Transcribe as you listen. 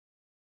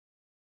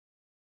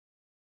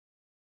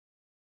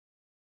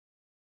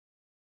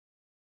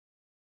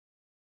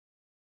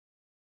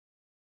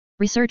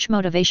Research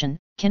motivation: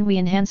 can we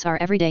enhance our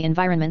everyday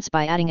environments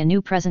by adding a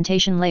new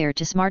presentation layer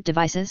to smart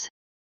devices?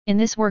 In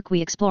this work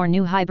we explore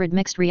new hybrid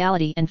mixed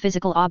reality and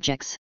physical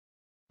objects.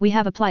 We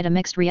have applied a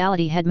mixed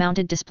reality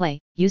head-mounted display,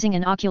 using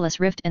an Oculus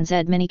Rift and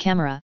Z Mini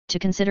camera, to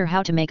consider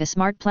how to make a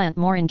smart plant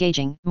more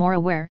engaging, more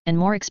aware, and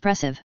more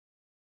expressive.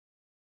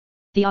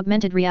 The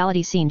augmented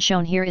reality scene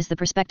shown here is the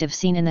perspective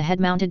seen in the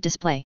head-mounted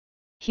display.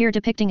 Here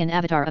depicting an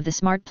avatar of the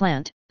smart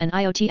plant, an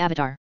IoT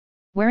avatar.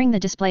 Wearing the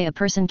display, a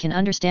person can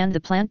understand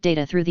the plant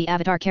data through the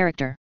avatar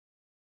character.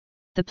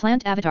 The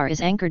plant avatar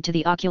is anchored to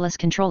the Oculus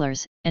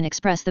controllers, and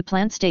express the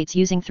plant states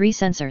using 3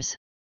 sensors: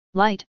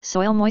 light,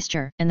 soil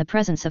moisture, and the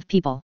presence of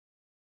people.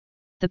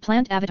 The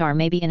plant avatar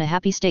may be in a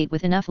happy state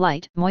with enough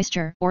light,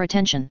 moisture, or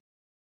attention.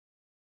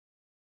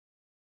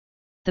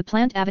 The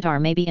plant avatar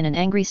may be in an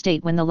angry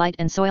state when the light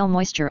and soil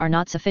moisture are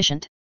not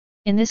sufficient.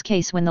 In this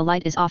case, when the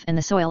light is off and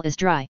the soil is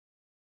dry.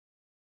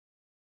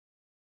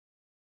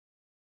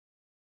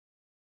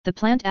 The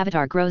plant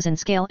avatar grows in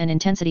scale and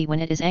intensity when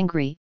it is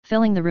angry,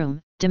 filling the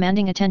room,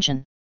 demanding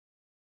attention.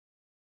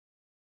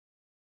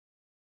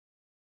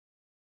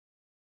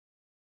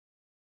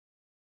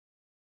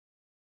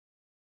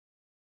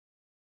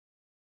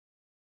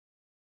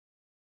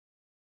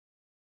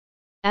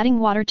 Adding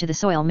water to the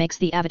soil makes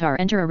the avatar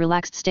enter a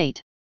relaxed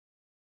state.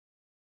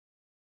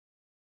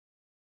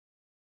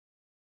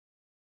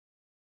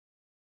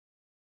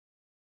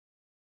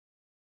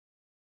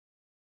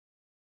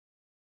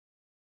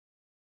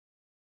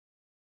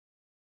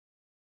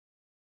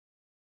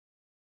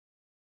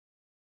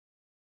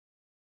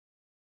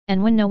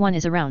 And when no one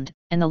is around,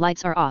 and the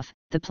lights are off,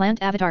 the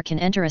plant avatar can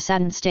enter a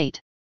saddened state.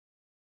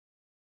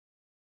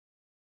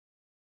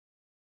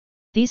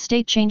 These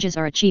state changes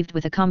are achieved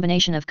with a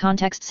combination of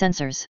context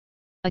sensors.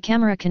 A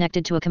camera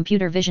connected to a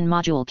computer vision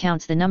module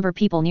counts the number of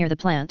people near the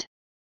plant.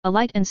 A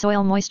light and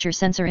soil moisture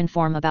sensor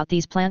inform about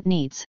these plant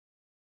needs.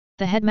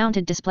 The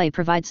head-mounted display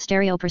provides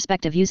stereo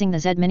perspective using the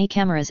Z Mini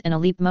cameras and a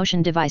leap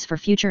motion device for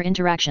future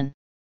interaction.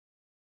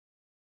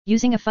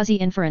 Using a fuzzy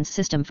inference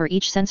system for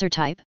each sensor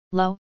type,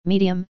 low,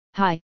 medium,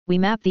 high, we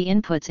map the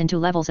inputs into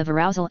levels of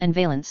arousal and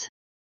valence.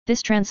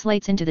 This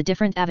translates into the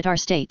different avatar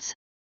states.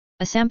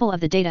 A sample of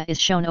the data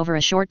is shown over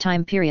a short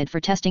time period for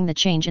testing the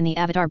change in the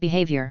avatar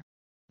behavior.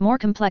 More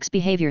complex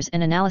behaviors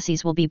and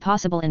analyses will be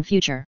possible in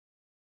future.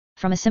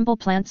 From a simple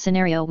plant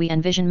scenario, we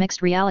envision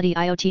mixed reality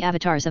IoT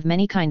avatars of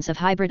many kinds of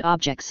hybrid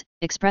objects,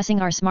 expressing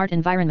our smart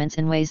environments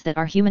in ways that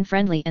are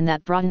human-friendly and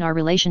that broaden our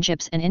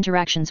relationships and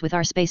interactions with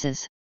our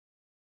spaces.